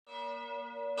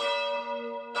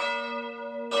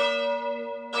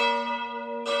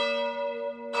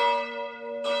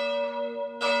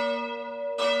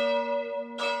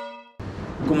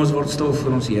Kom ons word stil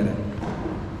vir ons Here.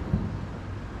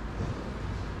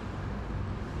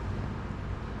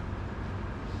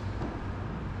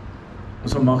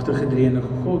 Ons almagtige drie-enige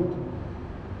God,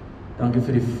 dankie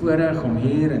vir die voorreg om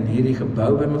hier in hierdie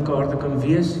gebou by mekaar te kan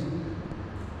wees,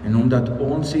 en omdat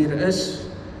ons hier is,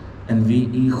 in wie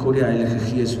U God die Heilige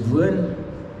Gees woon,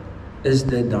 is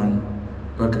dit dan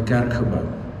ook 'n kerkgebou.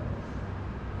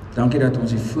 Dankie dat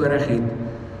ons die voorreg het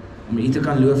om U te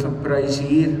kan loof en prys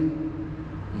hier,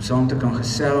 om saam te kan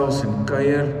gesels en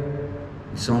kuier,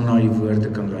 en saam na U woord te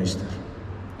kan luister.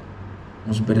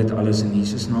 Ons bid dit alles in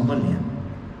Jesus naam alleen.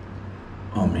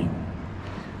 Amen.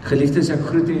 Geliefdes, ek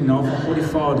groet in die naam van God die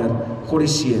Vader, God die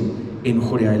Seun en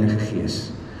God die Heilige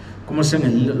Gees. Kom ons sing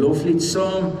 'n loflied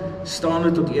saam,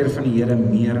 staande tot eer van die Here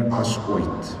meer as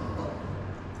ooit.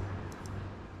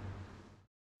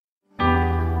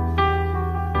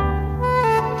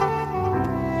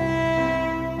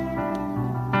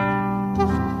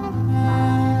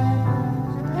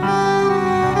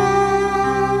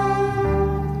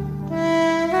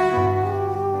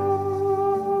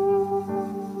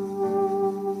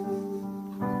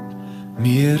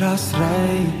 Meer as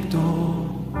rykdom,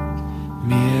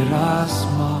 meer as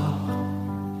mag,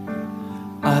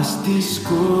 as die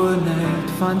skoonheid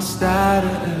van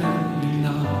sterre in die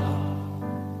nag.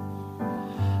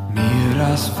 Meer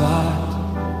as wat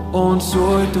ons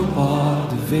ooit op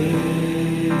aarde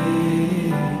weet,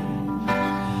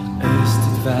 is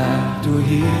dit werd door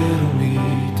hier om U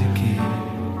te ken.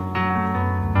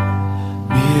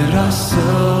 Meer as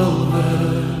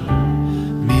silwer,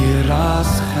 meer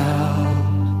as geld,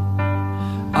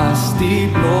 as die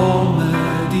blomme,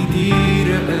 die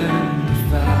diere in die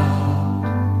veld.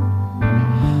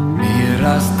 Meer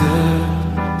as dit,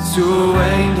 so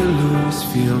eindeloos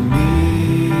veel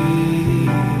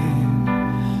meer,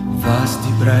 was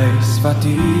die prys wat U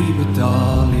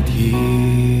betaal het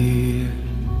hier.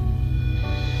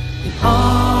 En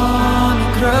aan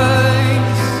die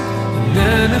kruis, en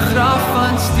in 'n graf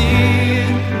van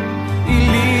steen, U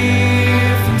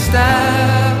leef en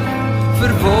sterf,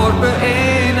 verworpe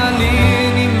en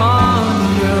alleen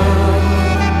Immanuel,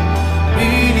 U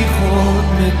die God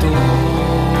met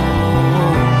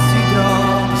ons, U dra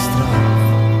die straf,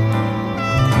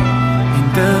 en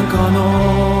dink aan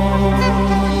ons,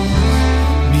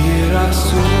 meer as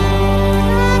ooit,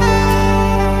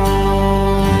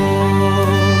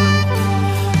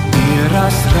 meer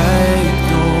as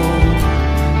rykdom,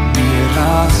 meer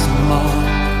as mag,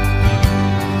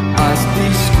 as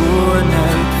die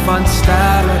skoonheid van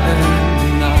sterre in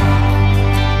die nag.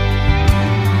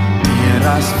 Meer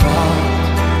as wat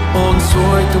ons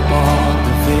ooit op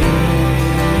aarde weet,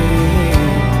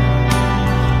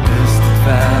 is dit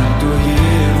werd door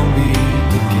hier om U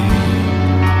te ken.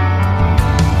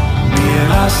 Meer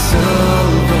as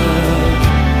silwer,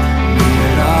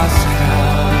 meer as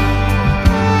geld,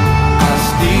 as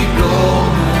die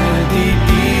blomme, die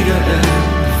diere in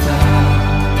die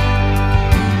veld.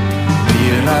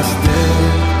 Meer as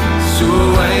dit, so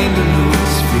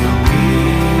eindeloos veel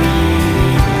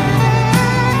meer,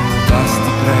 was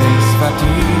die prys wat U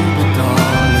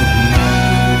betaal het hier.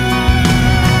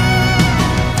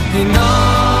 En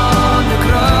aan die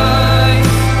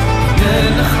kruis, en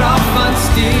in 'n graf van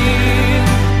steen,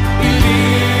 U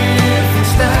leef en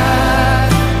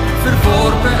sterf,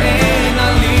 verworpe en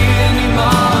alleen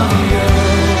Immanuel,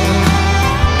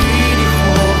 U die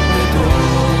God met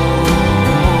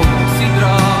ons, U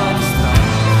dra die straf,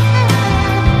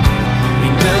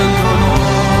 en dink aan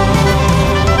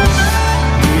ons,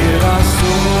 meer as ooit.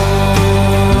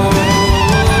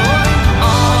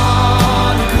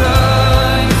 Aan die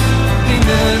kruis, en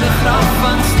in 'n graf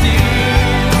van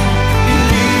steen, U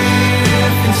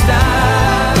leef en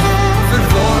sterf,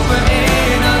 verworpe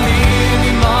en alleen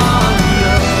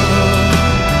Immanuel,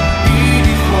 U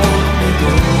die God met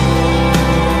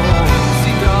ons, U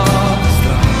dra die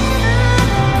straf,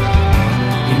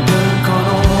 en dink aan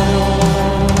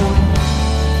ons,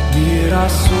 meer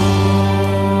as ooit.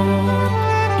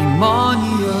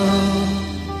 Immanuel,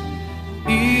 U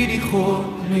die God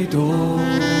met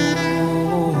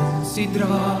ons, U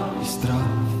dra die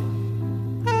straf,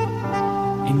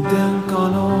 en dink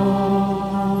aan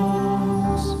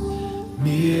ons,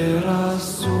 meer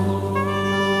as ooit.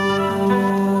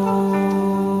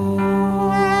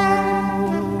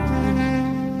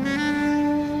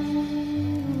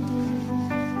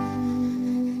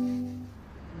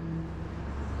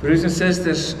 Broers en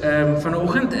susters,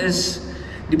 vanoggend is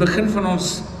die begin van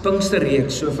ons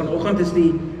Pinksterreeks. So vanoggend is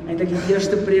eintlik die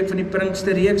eerste preek van die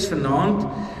Pinksterreeks. Vanaand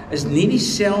is nie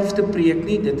dieselfde preek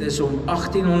nie. Dit is om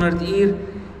 1800 uur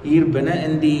hier binne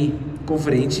in die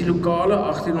konferensielokale,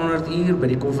 1800 uur by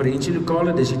die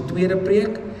konferensielokale, dis die tweede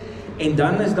preek, en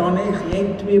dan is daar net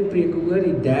 2 preke oor,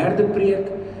 die derde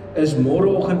preek is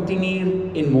môreoggend 10 uur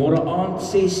en môre aand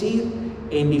 6 uur,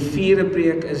 en die vierde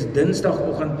preek is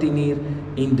dinsdagoggend 10 uur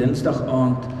en dinsdag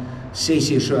aand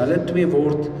 6 uur, so hulle 2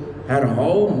 word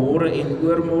herhaal môre en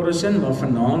oormôre sin, maar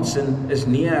vanaand sin is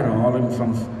nie herhaling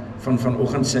van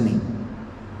vanoggend sin nie.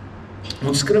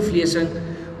 Ons skriflesing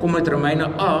kom uit Romeine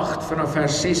 8 vanaf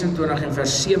vers 26 en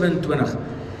vers 27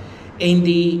 en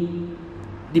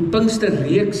die Pinkster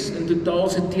reeks in totaal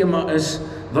se tema is,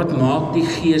 wat maak die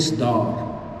Gees daar?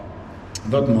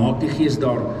 Wat maak die Gees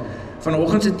daar?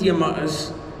 Vanoggend se tema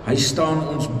is, hy staan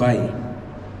ons by.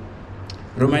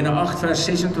 Romeine 8 vers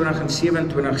 26 en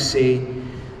 27 sê,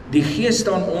 die Gees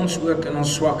staan ons ook in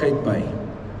ons swakheid by.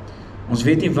 Ons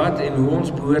weet nie wat en hoe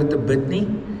ons behoort te bid nie,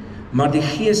 maar die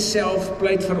Gees self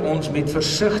pleit vir ons met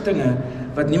versigtinge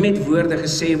wat nie met woorde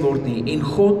gesê word nie. En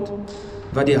God,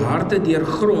 wat die harte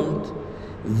deurgrond,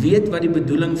 weet wat die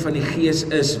bedoeling van die Gees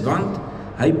is, want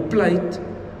hy pleit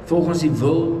volgens die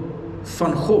wil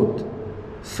van God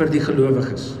vir die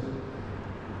gelowiges.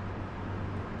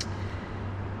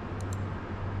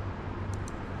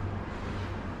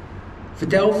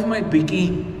 Vertel vir my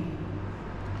bietjie,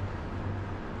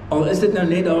 al is dit nou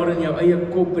net daar in jou eie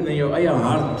kop en in jou eie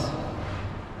hart,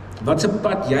 wat se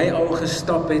pad jy al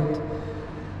gestap het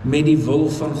met die wil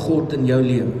van God in jou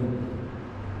lewe.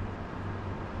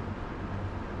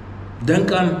 Dink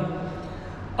aan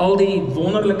al die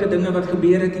wonderlike dinge wat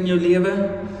gebeur het in jou lewe,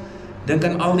 dink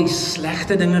aan al die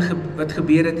slegte dinge wat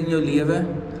gebeur het in jou lewe,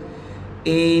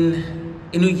 en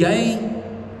hoe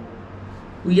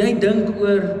jy dink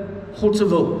oor God se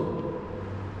wil.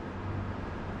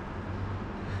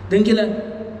 Dink julle,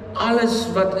 alles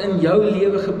wat in jou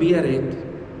lewe gebeur het,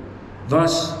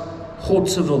 was God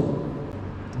se wil?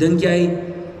 Dink jy,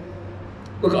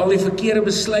 ook al die verkeerde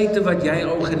besluite wat jy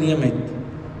al geneem het,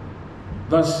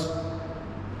 was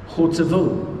God se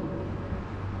wil?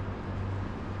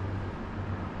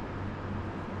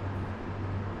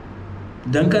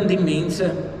 Dink aan die mense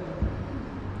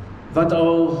wat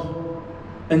al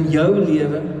in jou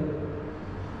lewe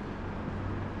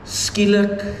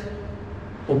skielik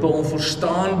op 'n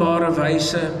onverstaanbare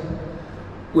wyse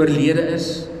oorlede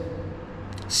is,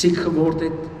 siek geword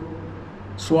het,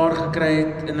 swaar gekry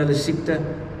het in hulle siekte.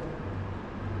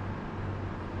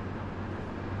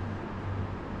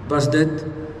 Was dit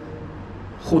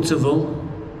God se wil?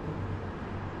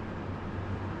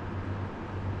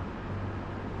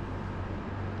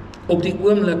 Op die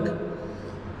oomblik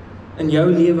in jou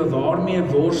lewe, waarmee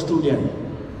worstel jy?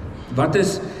 Wat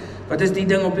is die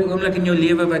ding op die oomblik in jou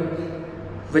lewe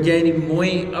wat jy die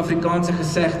mooi Afrikaanse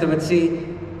gesegde wat sê,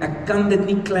 ek kan dit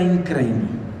nie klein kry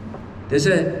nie. Dis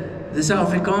 'n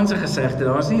Afrikaanse gesegde,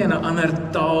 daar is nie in 'n ander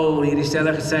taal hierdie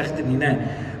selfde gesegde nie, né?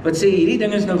 Wat sê, hierdie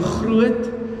ding is nou groot,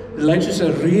 dit lyk soos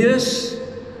 'n reus,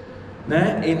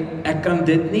 né? En ek kan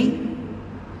dit nie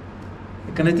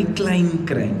klein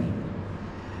kry nie.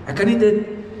 Ek kan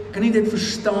nie dit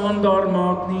verstaanbaar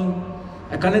maak nie,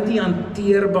 ek kan dit nie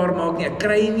hanteerbaar maak nie, ek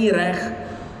kry nie reg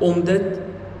om dit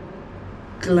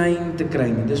klein te kry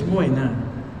nie. Dis mooi, né?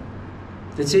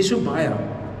 Dit sê so baie.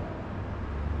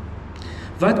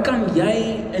 Wat kan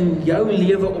jy in jou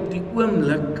lewe op die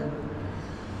oomblik,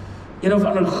 een of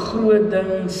ander groot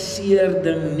ding, seer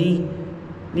ding,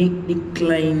 nie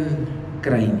klein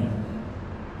kry nie?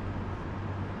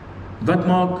 Wat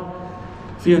maak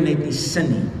vir jou net nie sin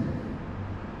nie?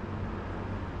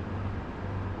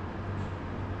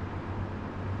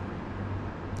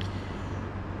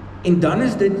 En dan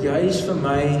is dit juis vir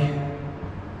my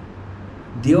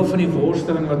deel van die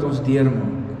worsteling wat ons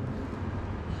deurmaak.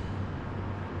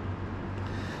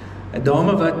 'n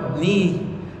Dame wat nie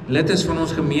lid is van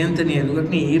ons gemeente nie, en ook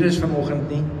nie hier is vanoggend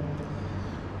nie,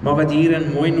 maar wat hier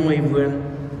in Mooi woon,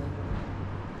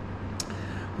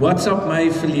 WhatsApp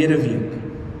my verlede week,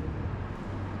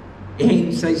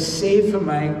 en sy sê vir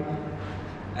my,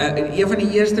 een van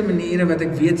die eerste maniere wat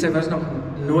ek weet, sy was nog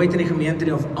nooit in die gemeente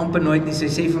nie, of amper nooit nie, sy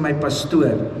sê vir my,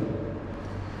 pastoor,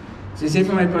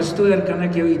 kan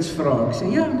ek jou iets vra? Ek sê,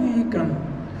 ja, nee, ek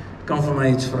kan vir my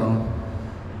iets vra.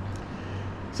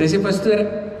 Sy sê, pastoor,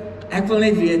 ek wil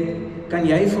net weet, kan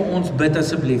jy vir ons bid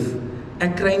asseblief?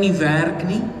 Ek kry nie werk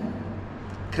nie.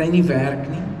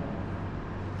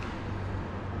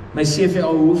 My CV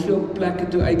al hoeveel plekke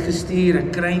toe uitgestuur,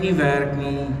 ek kry nie werk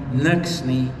nie, niks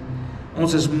nie.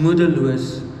 Ons is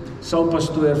moedeloos, sal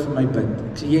pastoor vir my bid?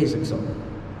 Ek sê, yes, ek sal,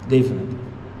 definitief.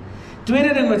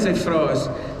 Tweede ding wat sy vra is,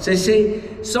 sy sê,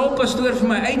 sal pastoor vir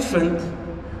my uitvind,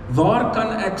 waar kan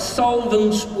ek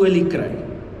salwingsolie kry?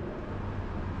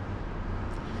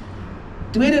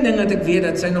 Tweede ding wat ek weet,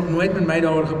 dat sy nog nooit met my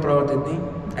daaroor gepraat het nie.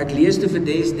 Ek lees toe vir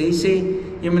Des sê,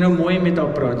 jy moet nou mooi met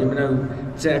haar praat, jy moet nou,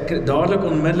 sê ek dadelik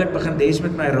onmiddellik begin Des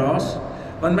met my raas,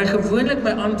 want my gewoonlik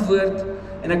my antwoord,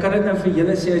 en ek kan dit nou vir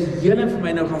julle sê, as julle vir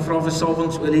my nou gaan vra vir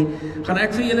salwingsolie, gaan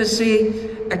ek vir julle sê,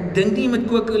 ek dink nie met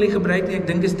kookolie gebruik nie, ek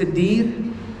dink is te duur,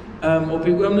 op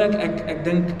die oomblik, ek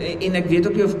dink, en ek weet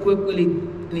ook nie of kookolie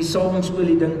in die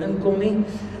salwingsolie ding inkom nie.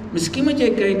 Miskien moet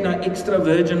jy kyk na extra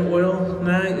virgin oil,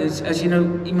 nee, as jy nou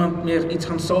iemand meer iets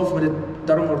gaan salf, moet dit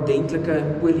daarom ordentlike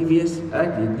olie wees,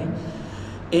 ek weet nie.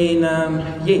 En,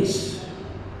 yes.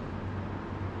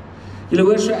 Julle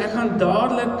hoor so, ek gaan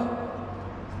dadelik,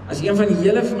 as een van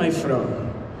julle vir my vra,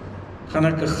 gaan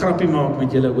ek 'n grappie maak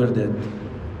met julle oor dit.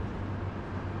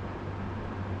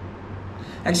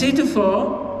 Ek sê toe vir haar,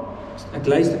 ek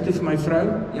luister toe vir my vrou,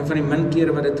 een van die min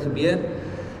kere wat dit gebeur,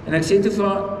 en ek sê toe vir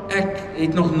haar, ek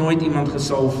het nog nooit iemand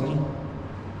gesalf nie.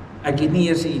 Ek het nie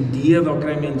eers 'n idee waar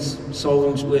kry mens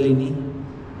salwingsolie nie.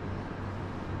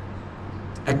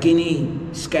 Ek ken nie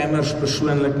scammers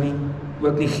persoonlik nie,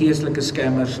 ook nie geestelike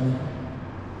scammers nie.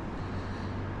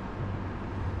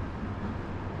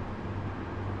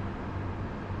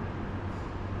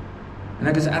 En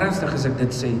ek is ernstig as ek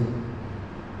dit sê.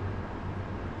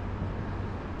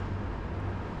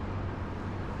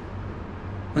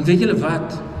 Want weet julle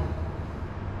wat?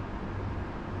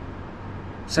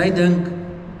 Sy dink,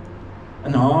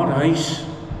 in haar huis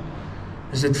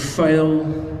is dit vuil,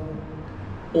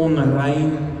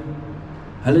 onrein,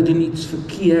 hulle doen iets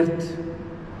verkeerd,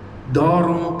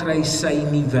 daarom kry sy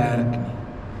nie werk nie.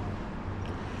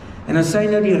 En as sy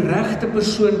nou die regte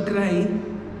persoon kry,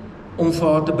 om vir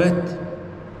haar te bid,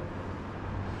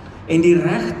 en die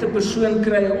regte persoon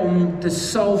kry om te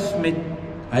salf met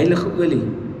heilige olie,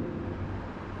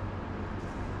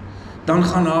 dan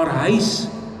gaan haar huis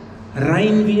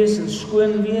rein wees en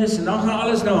skoon wees, en dan gaan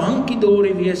alles nou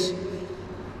hankie-dorie wees,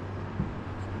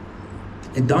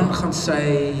 en dan gaan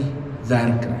sy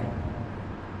werk kry.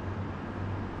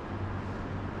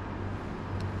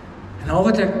 En al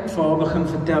wat ek vir haar begin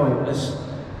vertel, is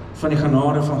van die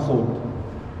genade van God,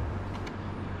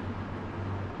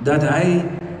 dat hy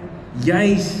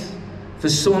juis vir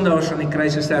sondaars aan die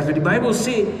kruis gesterf het. Die Bybel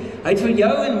sê, hy het vir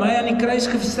jou en my aan die kruis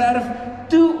gesterf,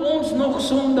 toe ons nog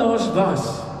sondaars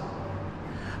was.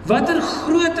 Watter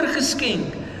groter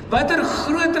geskenk, watter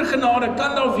groter genade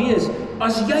kan daar wees,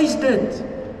 as juis dit?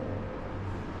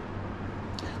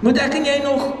 Moet ek en jy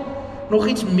nog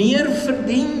iets meer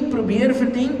verdien, probeer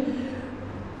verdien?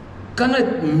 Kan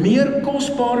dit meer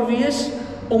kosbaar wees,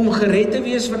 om gered te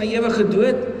wees van die ewige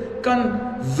dood? Kan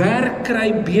werk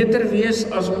kry beter wees,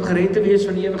 as om gered te wees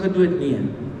van die ewige dood? Nee,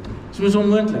 dit is mos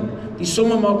onmoontlik. Die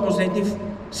somme maak ons net nie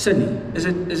sin nie. Is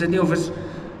dit nie, of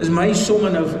is my somme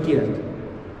nou verkeerd?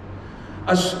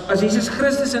 As Jesus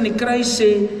Christus aan die kruis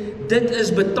sê, dit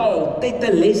is betaal,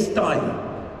 tetelestai,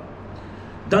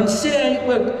 dan sê hy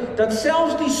ook, dat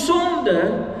selfs die sonde,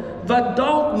 wat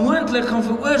dalk moontlik gaan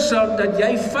veroorsaak, dat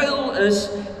jy vuil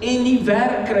is, en nie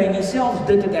werk kry nie, selfs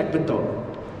dit het ek betaal.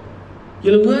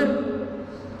 Julle hoor,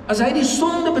 as hy die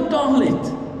sonde betaal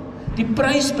het, die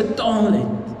prys betaal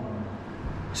het,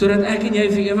 sodat ek en jy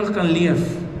vir ewig kan leef,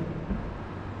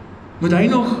 moet hy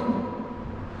nog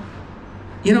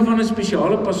een of ander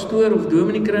spesiale pastoor of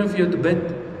dominee kry om vir jou te bid,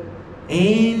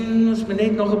 en ons moet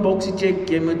net nog 'n boksie check,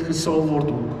 jy moet gesalf word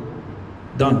ook.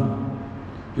 Dan,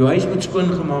 jou huis moet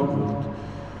skoon gemaak word.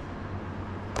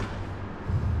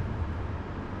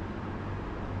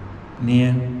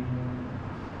 Nee.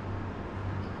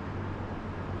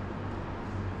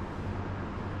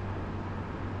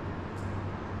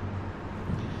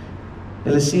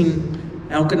 Julle sien,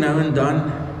 elke nou en dan,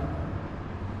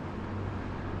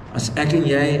 as ek en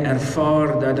jy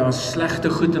ervaar dat daar slegte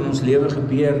goed in ons lewe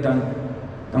gebeur,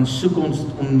 dan soek ons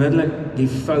onmiddellik die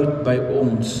fout by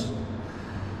ons.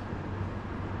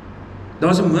 Daar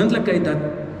is 'n moontlikheid dat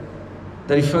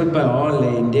die fout by haar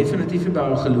lê, en definitief nie by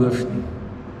haar geloof nie.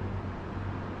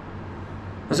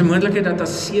 Daar is 'n moontlikheid dat haar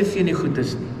CV nie goed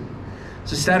is nie. Daar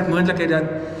is 'n sterk moontlikheid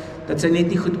dat sy net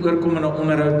nie goed oorkom in 'n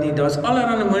onderhoud nie. Daar is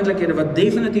allerlei moontlikhede wat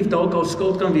definitief dalk al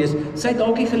skuld kan wees. Sy het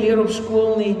dalk nie geleer op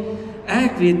skool nie,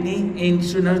 ek weet nie, en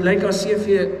so nou lyk haar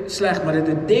CV sleg, maar dit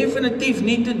het definitief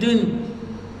nie te doen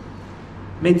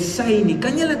met sy nie.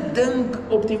 Kan julle dink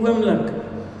op die oomblik,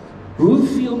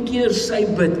 hoeveel keer sy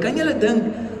bid? Kan julle dink,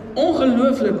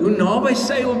 ongelooflik, hoe naby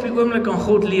sy op die oomblik aan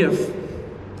God leef?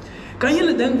 Kan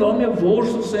julle dink, waarmee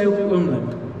worstel sy op die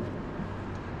oomblik?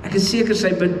 Ek is seker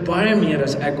sy bid baie meer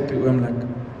as ek op die oomblik.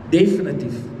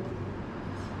 Definitief.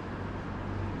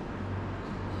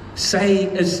 Sy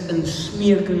is in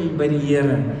smeeking by die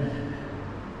Here.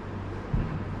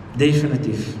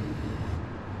 Definitief.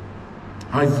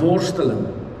 Daai worsteling,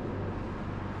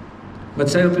 wat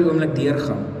sy op die oomblik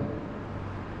deurgaan.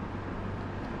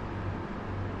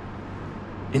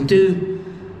 En toe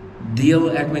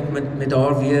deel ek met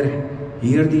haar weer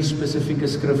hierdie spesifieke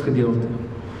skrifgedeelte.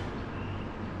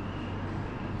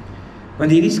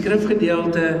 Want hierdie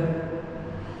skrifgedeelte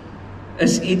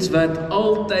is iets wat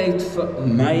altyd vir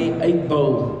my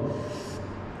uitbal.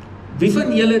 Wie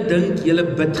van julle dink julle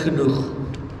bid genoeg?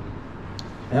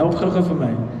 Help gou vir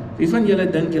my. Wie van julle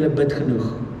dink julle bid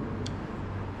genoeg?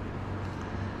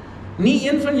 Nie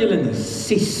een van julle nie,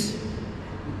 6.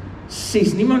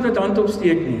 Niemand wat hand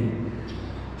opsteek nie.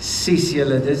 6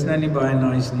 julle, dit is nou nie baie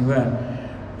nice nie, hoor.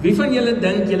 Wie van julle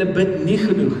dink julle bid nie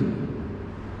genoeg?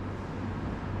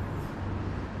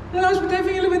 Nou, as party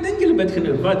van julle wat dink julle bid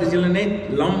genoeg? Wat, is julle net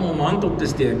lam om hand op te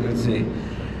steek, wat sê?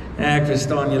 Ek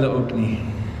verstaan julle ook nie.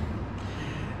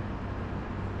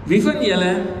 Wie van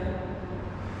julle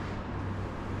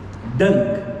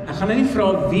dink, ek gaan nou nie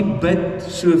vra wie bid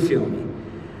soveel nie,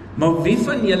 maar wie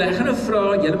van julle, ek gaan nou vra,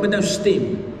 julle moet nou stem,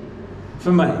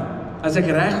 vir my, as ek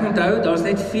reg onthou, daar is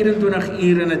net 24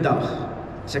 uur in 'n dag,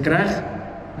 as ek reg,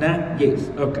 nee, yes,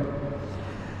 ok,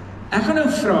 ek gaan nou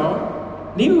vra,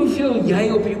 nie hoeveel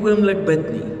jy op die oomblik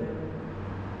bid nie,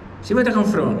 sien wat ek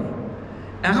gaan vra nie,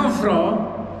 ek gaan vra,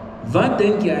 wat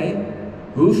dink jy,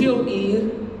 hoeveel uur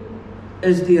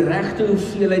is die regte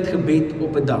hoeveelheid gebed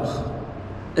op 'n dag?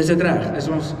 Is dit reg? Is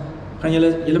ons, gaan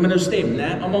julle moet nou stem,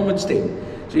 né? Almal moet stem.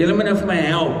 So julle moet nou vir my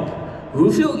help.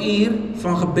 Hoeveel uur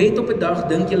van gebed op 'n dag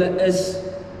dink julle is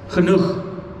genoeg?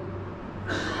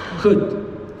 Goed.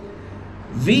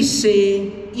 Wie sê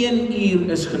 1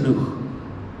 uur is genoeg?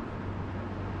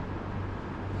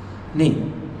 Nee.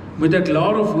 Moet ek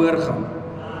laer of hoër gaan?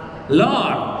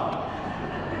 Laer.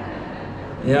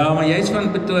 Ja, maar jy's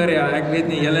van Pretoria, ek weet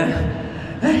nie, julle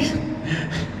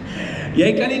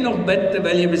jy kan nie nog bid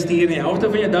terwyl jy bestuur nie. Helfte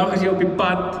van jou dag as jy op die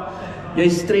pad, jy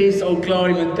stres al klaar,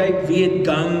 jy moet kyk wie het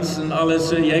guns en alles,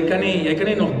 so jy kan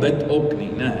nie nog bid ook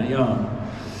nie, nee, ja.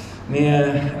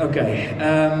 Nee, okay.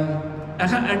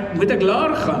 Moet ek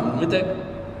laer gaan? Moet ek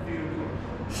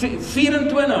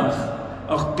 24?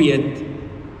 Ag Piet.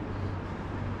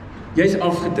 Jy's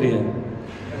afgetree.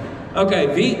 Okay,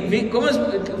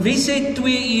 wie sê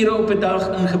 2 ure op 'n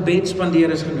dag in gebed spandeer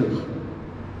is genoeg?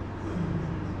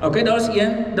 Okay, daar's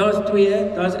 1, daar's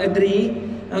 2, daar's 3.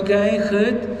 Okay,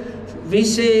 goed. Wie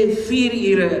sê 4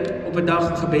 ure op 'n dag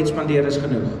in gebed spandeer is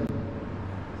genoeg?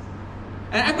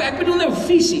 En ek bedoel nou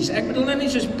fisies. Ek bedoel nou nie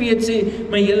soos Piet sê,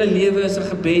 my hele lewe is 'n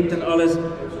gebed en alles.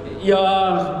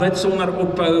 Ja, bid sonder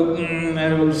ophou,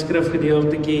 nou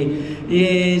skrifgedeeltetjie.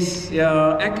 Yes,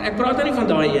 ja, ek praat nou nie van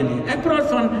daai een nie. Ek praat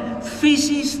van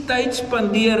fisies tyd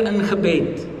spandeer in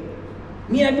gebed.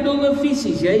 Nee, ek bedoel nou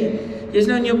fisies. Jy's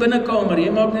nou in jou binnekamer,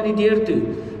 jy maak nou die deur toe.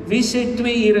 Wie sê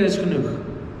 2 ure is genoeg?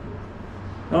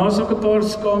 Daar's ook 'n paar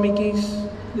skametjies.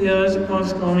 Ja, is 'n paar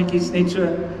skametjies, net so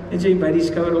jy by die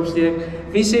skouer opsteek.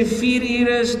 Wie sê 4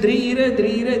 ure is 3 ure?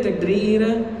 3 ure, het ek 3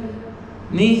 ure?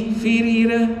 Nee, 4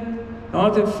 ure. Daar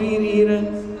het ek 4 ure.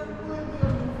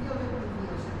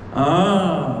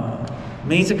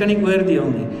 Mense kan nie oordeel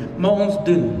nie, maar ons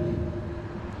doen.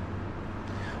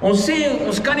 Ons sê,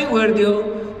 ons kan nie oordeel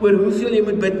oor hoeveel jy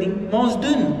moet bid nie, maar ons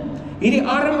doen. Hierdie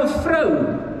arme vrou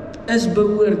is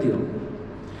beoordeel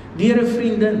deur 'n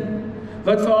vriendin,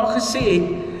 wat vir haar gesê het,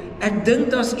 ek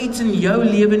dink daar's iets in jou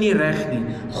lewe nie reg nie.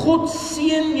 God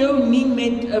seën jou nie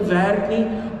met 'n werk nie,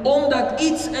 omdat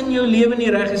iets in jou lewe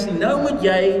nie reg is nie. Nou moet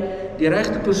jy die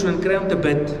regte persoon kry om te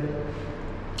bid,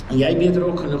 en jy beter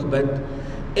ook genoeg bid,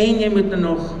 en jy moet nou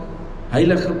nog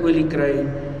heilige olie kry,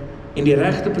 en die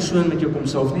regte persoon met jou kom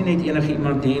salf, nie net enige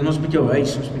iemand nie, en ons met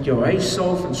jou huis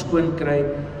salf en skoon kry,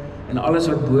 en alles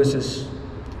wat boos is,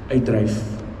 uitdryf.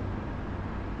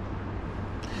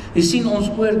 Jy sien, ons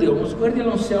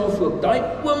oordeel onsself ook. Daai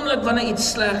oomblik wanneer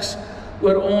iets slegs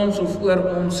oor ons of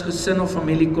oor ons gesin of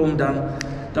familie kom,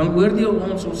 dan oordeel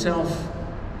ons onsself.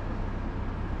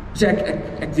 So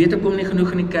ek weet ek kom nie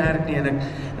genoeg in die kerk nie, en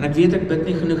ek weet ek bid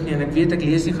nie genoeg nie, en ek weet ek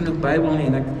lees nie genoeg Bybel nie,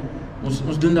 en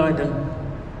ons doen daai ding.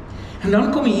 En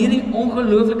dan kom hierdie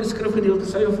ongelooflike skrifgedeelte,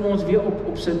 sê jy vir ons weer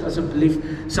opsit asseblief,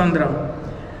 Sandra.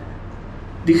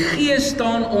 Die Gees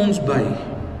staan ons by,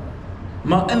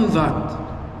 maar in wat?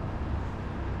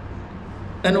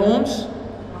 In ons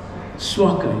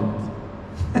swakheid.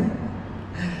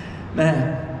 Nee,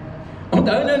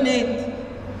 onthou nou net,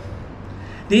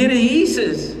 die Here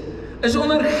Jesus is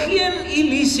onder geen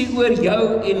illusie oor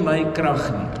jou en my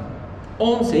krag nie.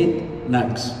 Ons het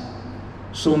niks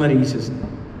sonder Jesus nie.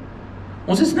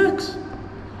 Ons is niks.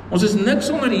 Ons is niks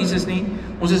sonder Jesus nie.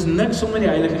 Ons is niks sonder die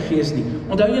Heilige Gees nie.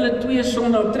 Onthou julle 2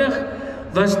 Sondae terug,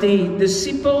 was die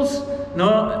disippels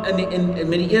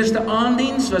met die eerste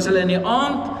aanddiens, was hulle in die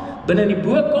aand, binne in die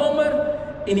bokamer,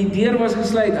 en die deur was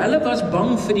gesluit. Hulle was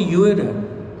bang vir die Jode.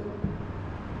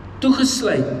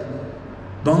 Toegesluit,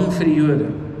 bang vir die Jode.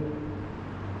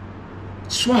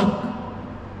 Swak.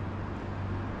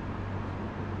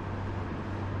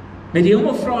 Met die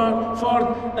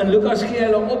hemelvaart in Lukas gee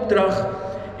hulle opdrag,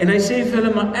 en hy sê vir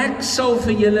hulle, maar ek sal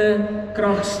vir julle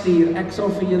krag stuur, ek sal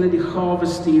vir julle die gawe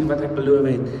stuur wat ek beloof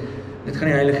het. Dit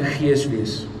gaan die Heilige Gees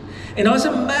wees. En daar is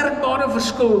 'n merkbare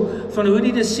verskil van hoe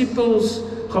die disippels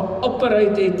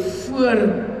geopereer het voor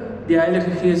die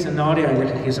Heilige Gees en na die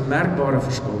Heilige Gees, 'n merkbare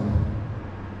verskil.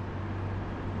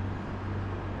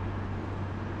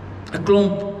 'n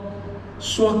Klomp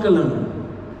swakkelinge,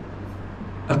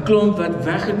 'n klomp wat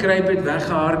weggekruip het,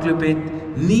 weggehardloop het,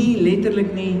 nie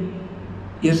letterlik nie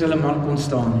eers hulle man kon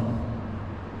staan nie.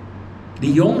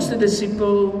 Die jongste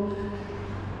disipel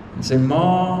en sy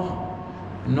ma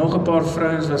en nog 'n paar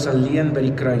vrouens was alleen by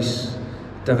die kruis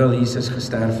terwyl Jesus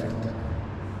gesterf het.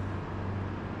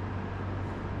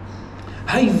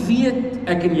 Hy weet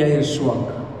ek en jy is swak.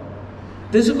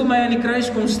 Dis hoekom hy aan die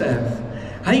kruis kom sterf.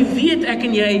 Hy weet ek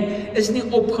en jy is nie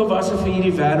opgewasse vir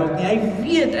hierdie wêreld nie. Hy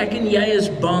weet ek en jy is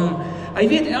bang. Hy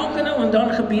weet elke nou en dan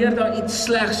gebeur daar iets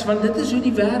slegs, want dit is hoe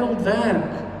die wêreld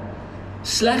werk.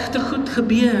 Slegte goed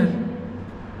gebeur.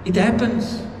 It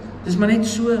happens. Dis maar net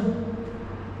so.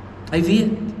 Hy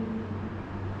weet.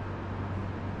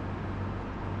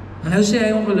 Maar nou sê hy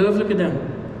 'n ongelooflike ding.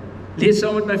 Lees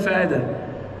saam met my verder.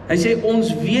 Hy sê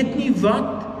ons weet nie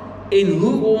wat en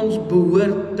hoe ons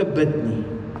behoort te bid nie.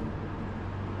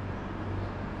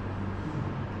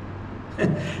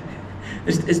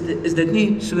 Is dit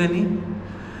nie so nie?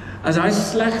 As hy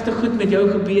slegte goed met jou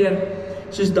gebeur,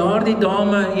 soos daardie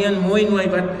dame hier in Mooi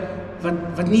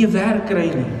wat nie 'n werk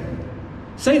kry nie.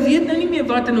 Sy weet nou nie meer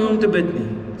wat en hoe om te bid nie.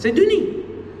 Sy doen nie.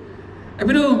 Ek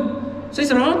bedoel,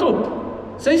 sy's raad op.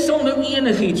 Sy sal nou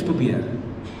enigiets probeer.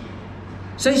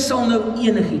 Sy sal nou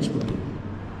enigiets probeer.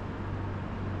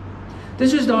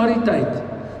 Dis soos daardie tyd,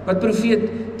 wat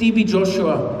profeet TB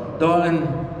Joshua, daar in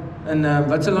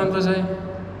wat se land was hy?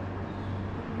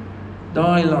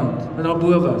 Daai land, wat daar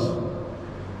bo was.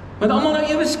 Wat almal nou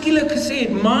ewe skielik gesê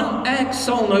het, man, ek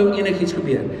sal nou enigiets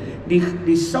gebeur.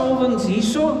 Die salwings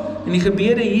hierso, en die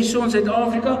gebede hierso in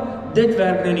Suid-Afrika, dit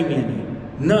werk nou nie meer nie.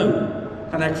 Nou,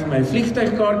 gaan ek vir my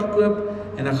vliegtuigkaartjie koop,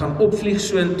 en ek gaan opvlieg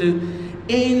soontoe,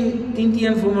 en 10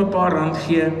 teen vir hom 'n paar rand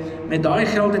gee, met daai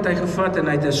geld het hy gevat, en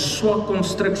hy het 'n swak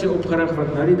konstruksie opgerig,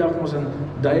 wat nou die dag ons in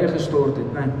duie gestort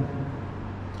het, nee.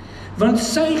 Want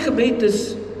sy gebed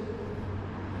is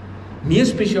meer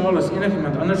spesiaal as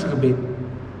enigiemand anders se gebed.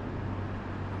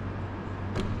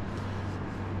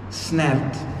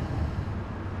 Snert.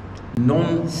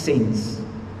 Nonsens.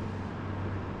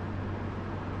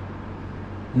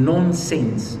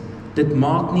 Nonsens. Dit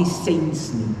maak nie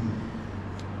sens nie.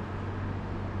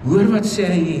 Hoor wat sê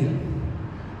hy hier.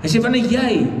 Hy sê wanneer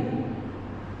jy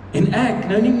en ek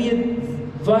nou nie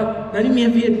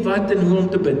meer weet wat en hoe om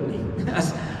te bid nie.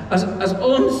 As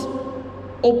ons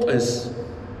op is,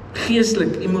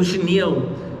 geestelik, emosioneel,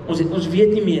 ons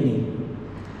weet nie meer nie,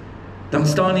 dan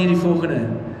staan hier die volgende,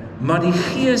 maar die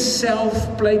Gees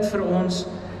self pleit vir ons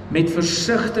met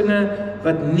versigtinge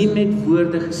wat nie met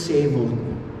woorde gesê word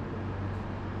nie.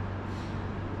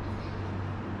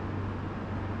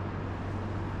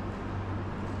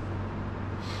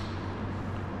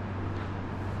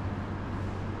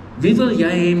 Wie wil jy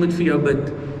hê moet vir jou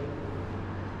bid?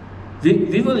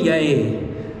 Wie wil jy hê?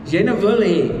 As jy nou wil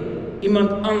hê,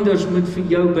 iemand anders moet vir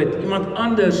jou bid, iemand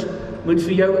anders moet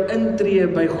vir jou intree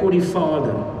by God die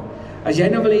Vader. As jy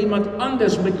nou wil hê, iemand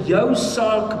anders moet jou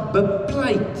saak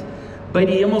bepleit by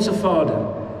die Hemelse Vader,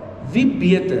 wie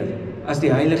beter as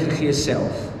die Heilige Gees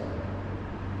self?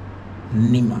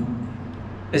 Niemand.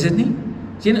 Is dit nie?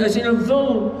 As jy nou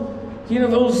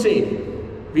wil sê,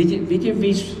 weet jy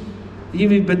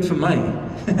wie bid vir my?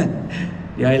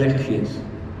 Die Heilige Gees.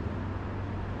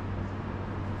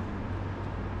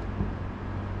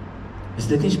 Is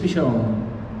dit nie spesiaal?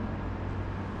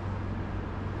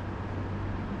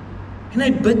 En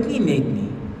hy bid nie net nie,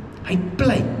 hy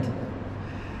pleit.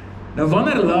 Nou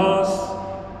wanneer laas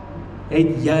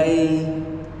het jy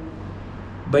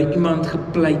by iemand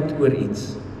gepleit oor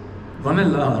iets? Wanneer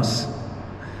laas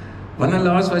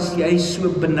was jy so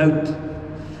benoud?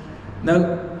 Nou,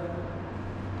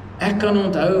 ek kan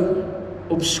onthou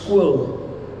op skool,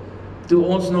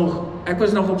 ek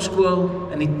was nog op skool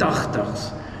in die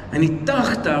 80s. In die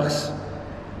 80s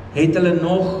het hulle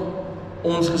nog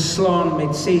ons geslaan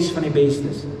met 6 van die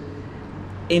bestes.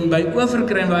 En by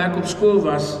Oeverkruin waar ek op skool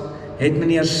was, het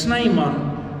meneer Snyman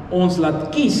ons laat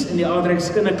kies in die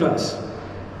Adrex kinderklas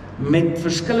met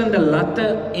verskillende latte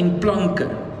en planke.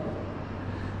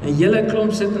 En julle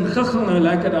klomp sit en giggel nou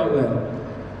lekker daaroor.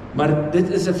 Maar dit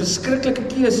is 'n verskriklike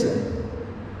keuse.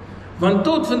 Want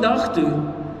tot vandag toe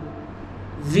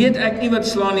weet ek nie wat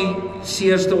slaan die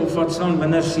seerste of wat slaan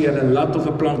minder seer, 'n lat of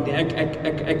 'n plank nie.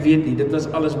 Ek weet nie, dit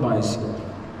was alles baie seer.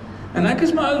 En ek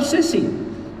is my ou sussie.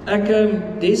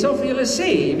 Dit sal vir julle sê,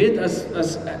 jy weet,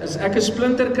 as ek 'n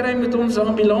splinter kry met ons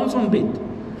ambulans ontbied.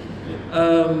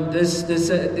 Dis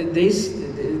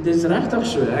regtig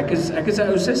so. Ek is 'n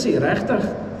ou sussie, regtig.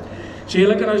 So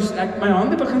julle kan nou, my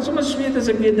hande begin sommer sweet as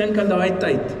ek weer dink aan daai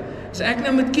tyd. As ek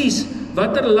nou moet kies,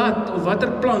 watter lat of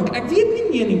watter plank, ek weet nie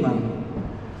meer nie, man.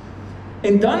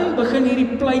 En dan begin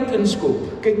hierdie pleit inskop.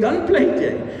 Kyk, dan pleit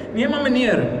jy. Nee maar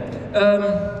meneer,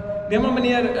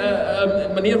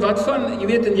 meneer, wat van, jy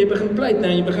weet, en jy begin pleit,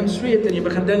 nou, jy begin sweet, en jy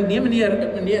begin dink, nee meneer,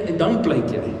 en dan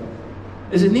pleit jy.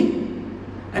 Is dit nie?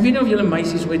 Ek weet nie of julle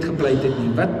meisies ooit gepleit het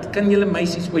nie. Wat kan julle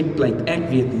meisies ooit pleit? Ek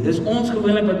weet nie. Dis ons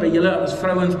gewoonlik wat by julle as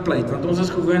vrouens pleit, want ons is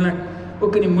gewoonlik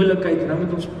ook in die moeilikheid, nou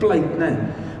moet ons pleit, nee.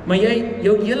 Maar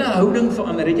jou hele houding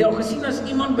verander. Het jy al gesien as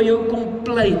iemand by jou kom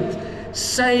pleit,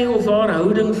 sy of haar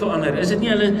houding verander? Is dit nie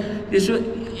hulle, so,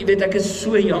 jy weet, ek is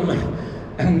so jammer.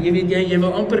 Jy weet, jy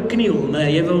wil amper kniel,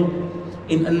 nee, jy wil,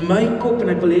 en in my kop, en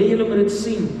ek wil hê julle moet dit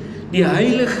sien, die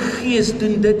Heilige Gees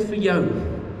doen dit vir jou.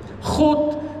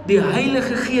 God, die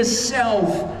Heilige Gees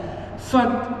self,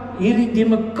 vat hierdie die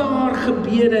mekaar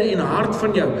gebede en hart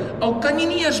van jou. Al kan jy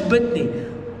nie eers bid nie.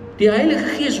 Die Heilige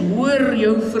Gees hoor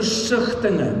jou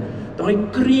versigtinge, daai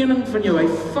kreuning van jou, hy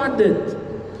vat dit.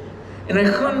 En hy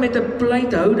gaan met 'n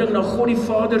pleithouding na God die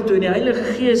Vader toe, en die Heilige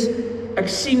Gees, ek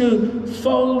sien hoe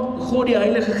val God die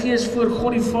Heilige Gees voor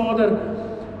God die Vader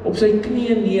op sy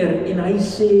knieë neer, en hy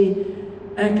sê,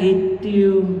 ek het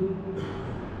Theo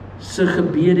se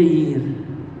gebede hier.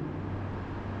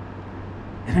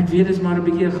 En ek weet, dit is maar 'n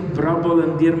bietjie gebrabbel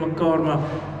en deur mekaar,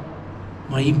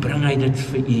 maar hier bring hy dit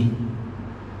vir u.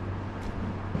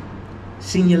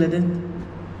 Sien julle dit?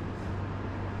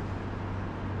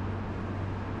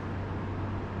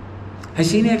 Hy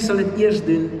sê nie, ek sal dit eers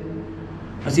doen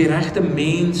as die regte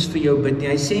mens vir jou bid nie.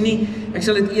 Hy sê nie, ek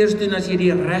sal dit eers doen as jy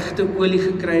die regte olie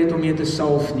gekry het om jou te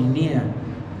salf nie. Nee.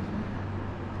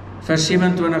 Vers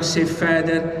 27 sê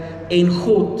verder, en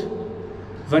God,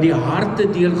 wat die harte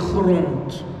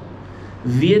deurgrond,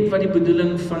 weet wat die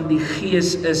bedoeling van die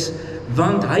Gees is,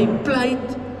 want hy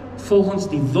pleit volgens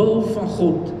die wil van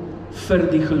God vir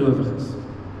die gelowiges.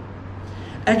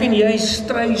 Ek en jy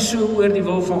stry so oor die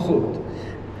wil van God.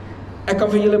 Ek kan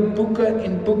vir julle boeke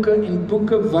en boeke en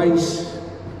boeke wys,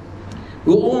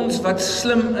 hoe ons wat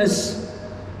slim is,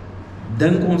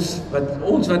 dink ons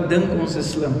dink ons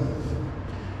is slim.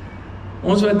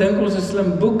 Ons wat dink ons is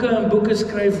slim, boeke en boeke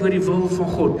skryf oor die wil van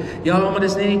God. Ja, maar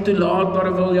dis net die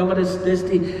toelaatbare wil, ja, maar dis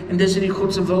die, en dis die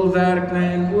God se wil werk,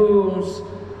 nee, en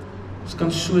ons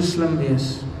kan so slim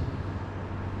wees.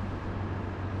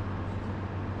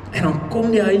 En dan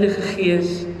kom die Heilige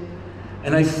Gees,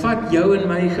 en hy vat jou en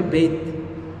my gebed,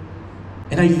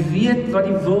 en hy weet wat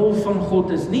die wil van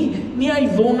God is. Nie hy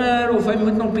wonder, of hy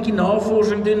moet nog 'n bietjie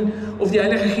navorsing doen, of die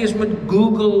Heilige Gees moet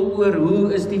Google oor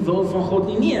hoe is die wil van God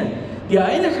nie. Nee, die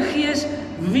Heilige Gees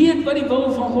weet wat die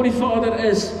wil van God die Vader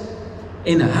is,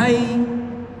 en hy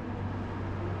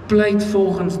pleit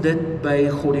volgens dit by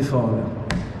God die Vader.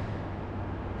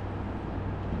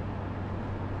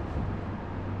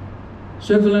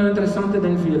 So ek wil 'n interessante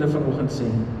ding vir julle vanoggend sê.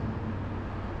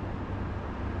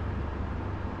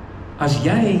 As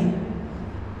jy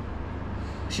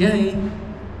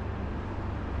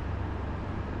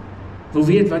wil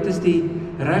weet wat is die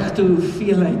regte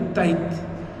hoeveelheid tyd,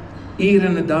 uur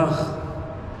in 'n dag,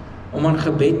 om aan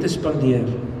gebed te spandeer,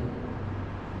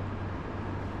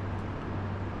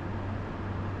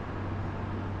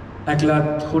 ek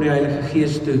laat God die Heilige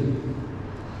Gees toe,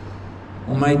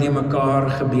 om my die mekaar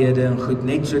gebede en goed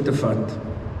net so te vat,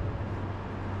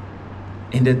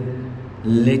 en dit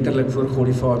letterlik voor God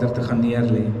die Vader te gaan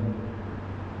neerlê.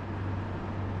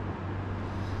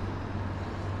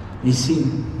 Jy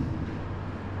sien,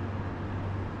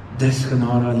 dis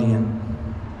genade alleen.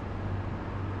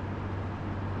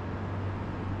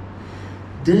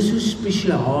 Dis hoe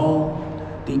spesiaal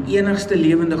die enigste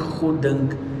lewende God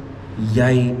dink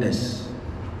jy is.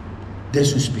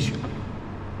 Dis hoe spesiaal.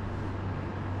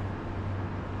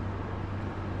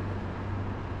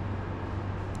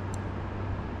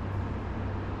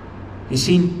 Jy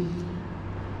sien,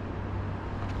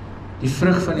 die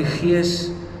vrug van die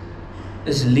Gees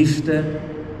is liefde,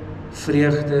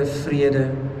 vreugde, vrede,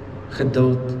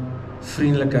 geduld,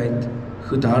 vriendelikheid,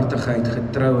 goedhartigheid,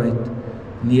 getrouheid,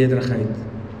 nederigheid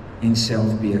en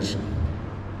selfbeheersing.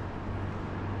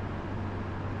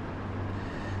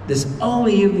 Dis al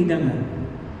hierdie dinge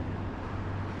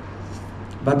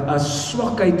wat as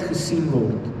swakheid gesien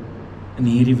word in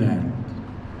hierdie wêreld.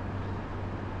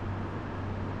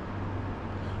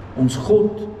 Ons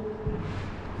God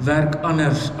werk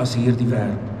anders as hierdie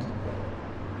wêreld.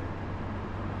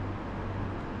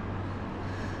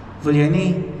 Wil jy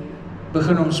nie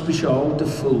begin om spesiaal te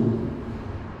voel?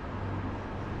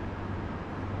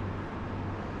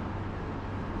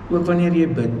 Ook wanneer jy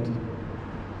bid,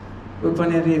 ook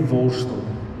wanneer jy worstel,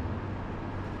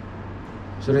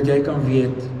 sodat jy kan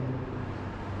weet,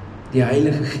 die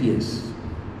Heilige Gees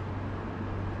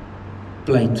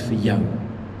pleit vir jou.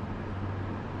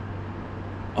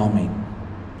 Amen.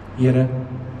 Here,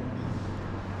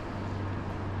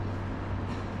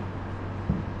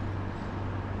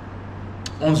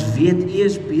 ons weet U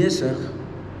is besig,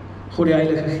 God die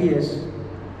Heilige Gees,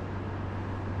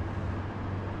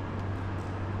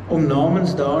 om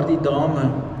namens daardie dame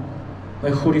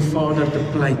by God die Vader te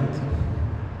pleit.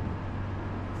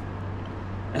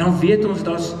 En dan weet ons,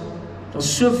 daar's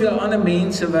soveel ander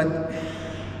mense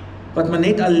wat maar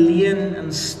net alleen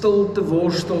in stilte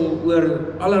worstel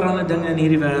oor allerlei dinge in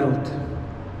hierdie wêreld.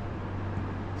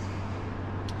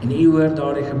 En U hoor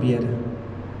daardie gebede.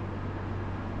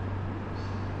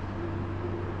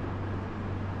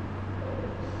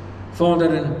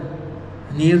 Vader,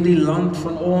 in hierdie land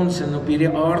van ons en op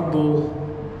hierdie aardbol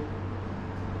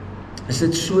is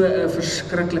dit so 'n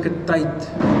verskriklike tyd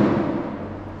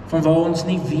van waar ons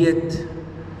nie weet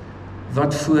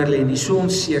wat voor lê nie, so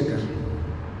onseker.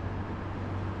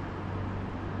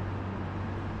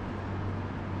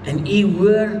 En U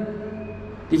hoor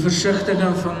die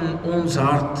versigtiging van ons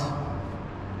hart.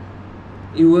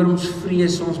 U hoor ons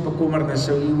vrees, ons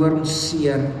bekommernisse, U hoor ons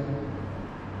seer.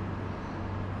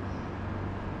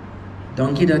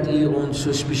 Dankie dat U ons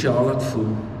so spesiaal laat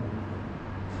voel.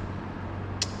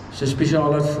 So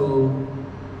spesiaal laat voel,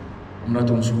 omdat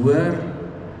ons hoor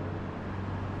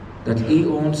dat U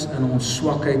ons in ons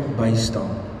swakheid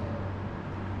bystaan.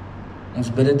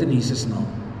 Ons bid dit in Jesus naam.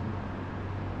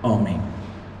 Amen.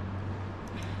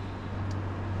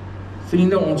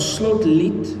 Vriende, ons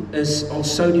slotlied is Al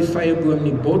sou die vyeboom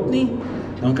nie bot nie,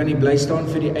 dan kan jy bly staan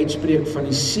vir die uitspreek van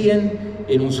die seën,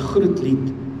 en ons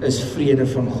groetlied is Vrede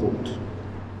van God.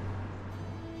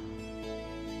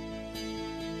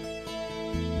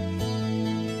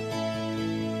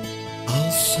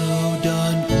 Al sou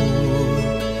dan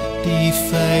ook die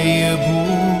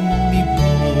vyeboom nie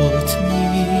bot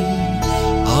nie,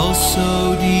 al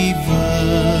sou die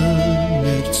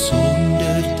wingerd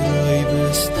sonder druiwe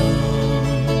staan,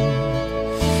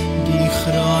 die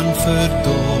graan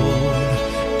verdor,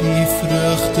 die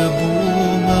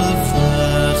vrugtebome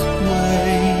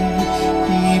wegkwyn,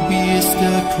 die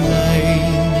beeste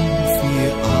klein,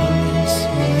 vir alles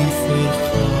nie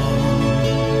vergaan.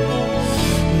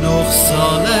 Nog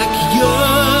sal ek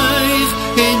juig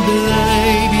en bly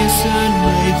wees in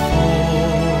my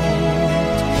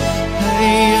God. Hy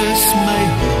is my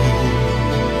hulp,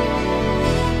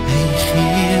 hy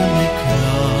gee my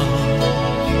krag,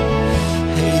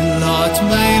 hy laat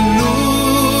my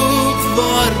loop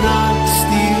waar ek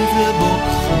stierebok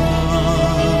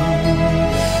gaan.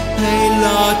 Hy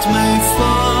laat my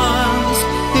vas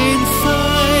en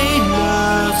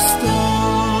veilig staan.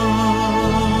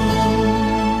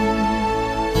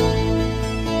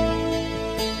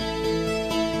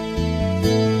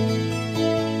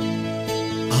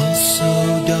 Al sou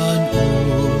dan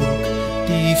ook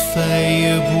die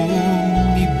vyeboom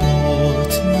nie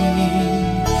bot nie,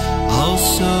 al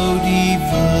sou die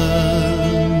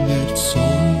wingerd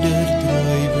sonder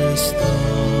druiwe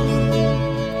staan,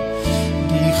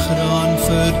 die graan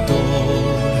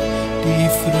verdor, die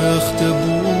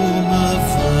vrugtebome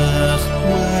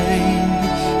wegkwyn,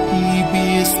 die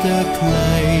beeste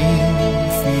klein,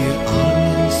 vir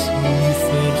alles nie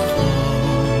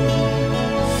vergaan.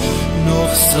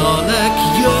 Nog sal ek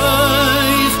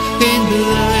juig en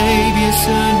bly wees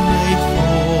in my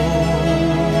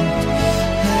God.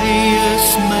 Hy is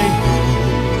my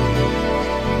hulp,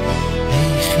 hy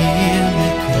gee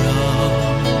my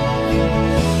krag,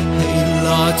 hy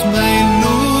laat my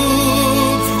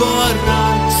loop waar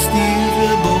ek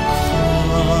stierebok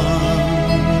gaan.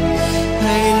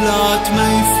 Hy laat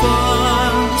my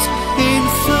vas en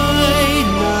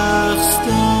veilig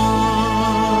staan.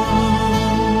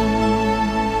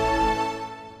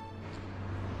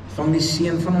 Vang die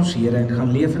seën van ons Here en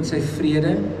gaan leef in sy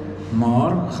vrede,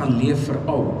 maar gaan leef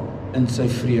veral in sy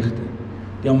vreugde.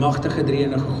 Die almagtige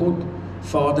drie-enige God,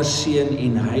 Vader, Seun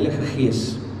en Heilige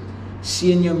Gees,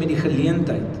 seën jou met die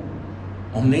geleentheid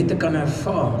om net te kan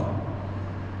ervaar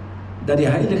dat die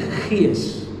Heilige Gees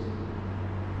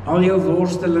al jou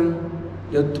worsteling,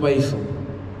 jou twyfel,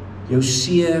 jou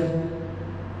seer,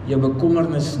 jou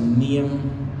bekommernis neem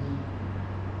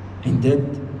en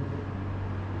dit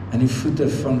in die voete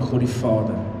van God die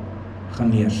Vader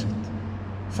gaan neersit.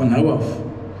 Van nou af.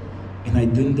 En hy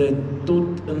doen dit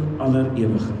tot in aller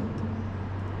ewigheid.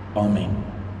 Amen.